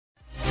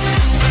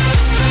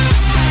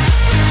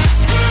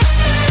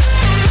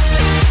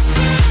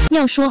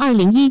要说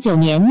2019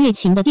年虐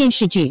情的电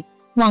视剧，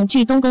网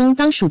剧《东宫》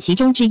当属其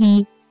中之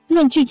一。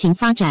论剧情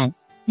发展、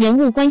人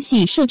物关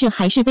系设置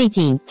还是背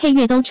景、配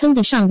乐都称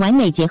得上完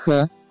美结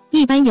合。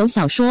一般由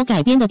小说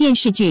改编的电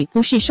视剧，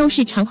不是收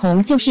视长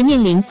红，就是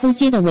面临扑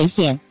街的危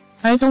险。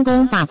而东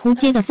宫把扑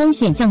街的风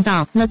险降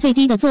到了最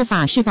低的做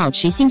法是保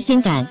持新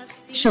鲜感。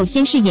首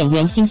先是演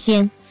员新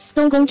鲜，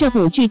东宫这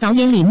部剧导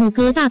演李牧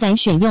哥大胆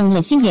选用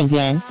了新演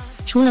员，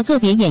除了个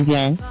别演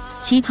员，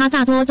其他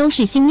大多都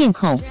是新面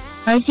孔。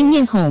而新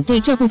面孔对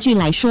这部剧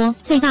来说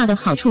最大的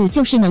好处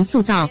就是能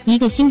塑造一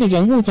个新的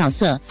人物角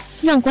色，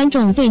让观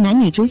众对男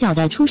女主角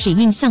的初始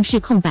印象是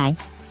空白，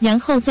然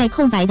后在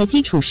空白的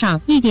基础上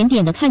一点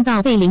点的看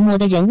到被临摹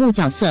的人物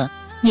角色，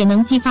也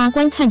能激发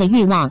观看的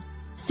欲望。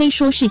虽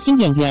说是新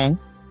演员，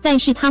但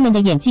是他们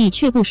的演技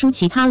却不输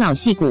其他老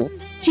戏骨。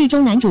剧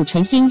中男主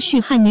陈星旭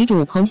和女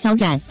主彭小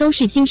苒都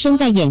是新生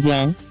代演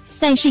员，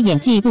但是演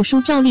技不输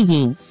赵丽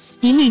颖、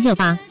迪丽热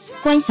巴、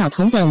关晓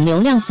彤等流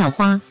量小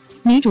花。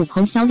女主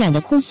彭小苒的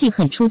哭戏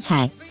很出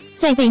彩，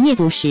在被灭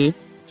族时，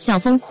小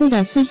峰哭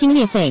得撕心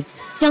裂肺，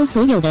将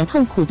所有的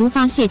痛苦都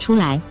发泄出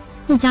来，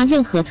不加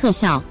任何特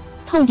效，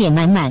痛点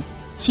满满。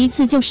其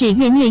次就是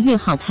越虐越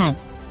好看，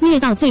虐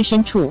到最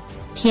深处，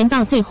甜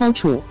到最齁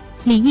处。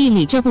李义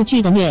里这部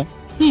剧的虐，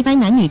一般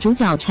男女主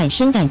角产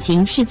生感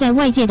情是在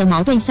外界的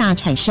矛盾下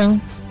产生，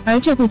而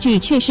这部剧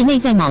却是内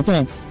在矛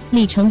盾。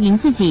李成银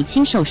自己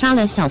亲手杀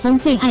了小峰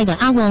最爱的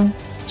阿翁，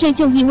这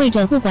就意味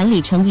着不管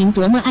李成银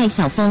多么爱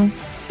小峰，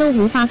都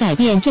无法改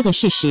变这个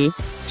事实，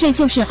这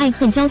就是爱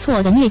恨交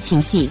错的虐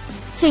情戏。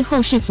最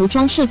后是服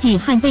装设计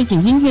和背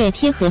景音乐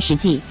贴合实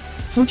际，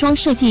服装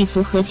设计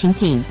符合情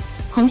景。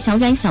彭小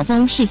苒小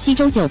峰是西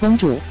周九公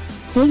主，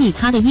所以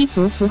她的衣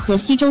服符合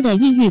西周的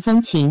异域风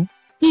情。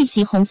一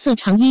袭红色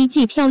长衣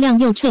既漂亮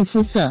又衬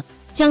肤色，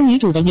将女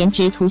主的颜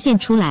值凸显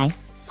出来。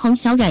彭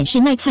小苒是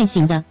耐看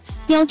型的，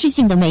标志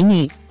性的美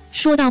女。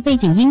说到背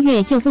景音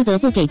乐，就不得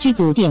不给剧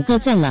组点个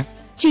赞了。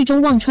剧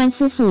中忘川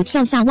夫妇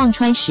跳下忘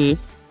川时，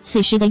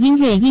此时的音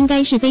乐应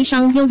该是悲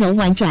伤优柔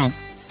婉转，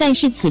但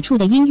是此处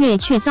的音乐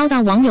却遭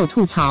到网友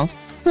吐槽。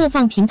播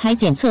放平台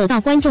检测到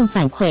观众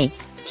反馈，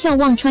跳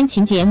忘川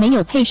情节没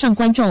有配上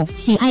观众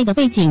喜爱的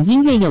背景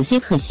音乐，有些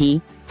可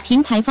惜。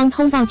平台方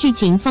通报剧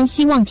情方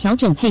希望调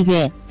整配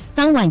乐，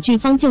当晚剧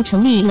方就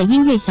成立了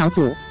音乐小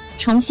组，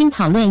重新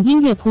讨论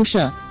音乐铺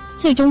设。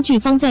最终剧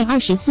方在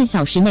24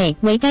小时内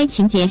为该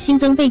情节新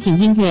增背景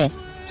音乐，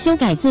修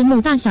改字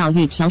幕大小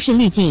与调试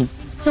滤镜。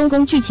东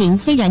宫剧情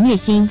虽然虐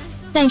心，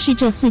但是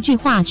这4句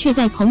话却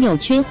在朋友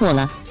圈火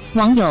了。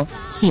网友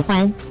喜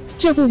欢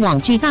这部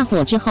网剧大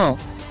火之后，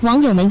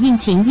网友们应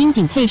情应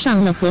景配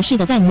上了合适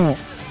的弹幕，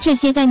这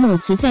些弹幕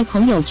词在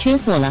朋友圈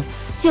火了。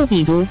就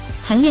比如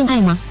谈恋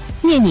爱吗？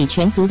虐你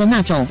全族的那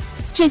种，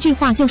这句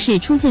话就是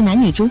出自男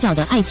女主角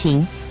的爱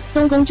情。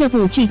东宫这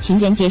部剧情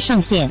人节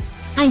上线，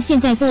按现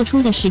在播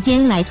出的时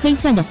间来推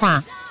算的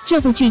话，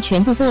这部剧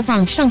全部播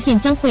放上线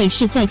将会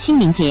是在清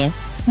明节，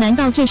难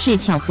道这是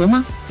巧合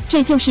吗？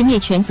这就是灭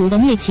全族的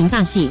虐情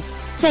大戏。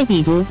再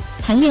比如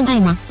谈恋爱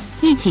吗？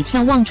一起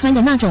跳忘川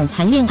的那种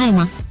谈恋爱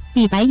吗？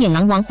比白眼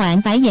狼王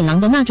还白眼狼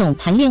的那种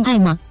谈恋爱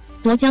吗？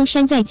夺江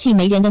山再气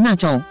没人的那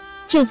种。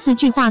这4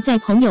句话在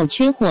朋友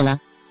圈火了，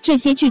这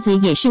些句子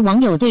也是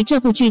网友对这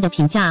部剧的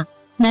评价。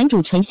男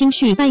主陈星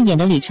旭扮演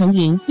的李成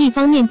银，一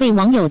方面被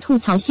网友吐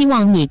槽希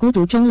望你孤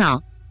独终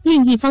老，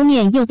另一方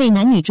面又被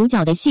男女主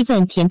角的戏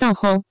份甜到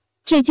齁，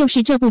这就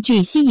是这部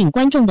剧吸引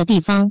观众的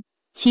地方。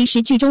其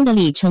实剧中的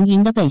李成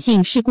银的本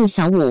性是顾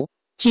小五，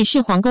只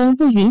是皇宫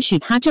不允许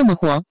他这么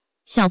活，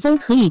小峰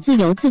可以自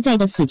由自在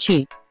的死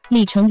去，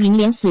李成银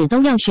连死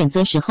都要选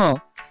择时候，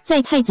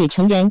在太子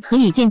成人可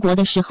以建国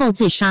的时候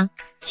自杀，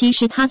其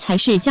实他才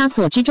是枷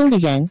锁之中的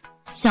人。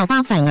小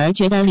八反而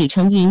觉得李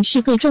成银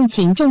是个重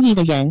情重义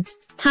的人，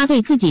他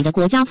对自己的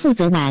国家负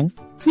责完，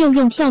又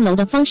用跳楼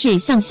的方式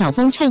向小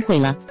峰忏悔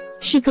了，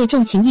是个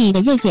重情义的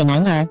热血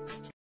男儿。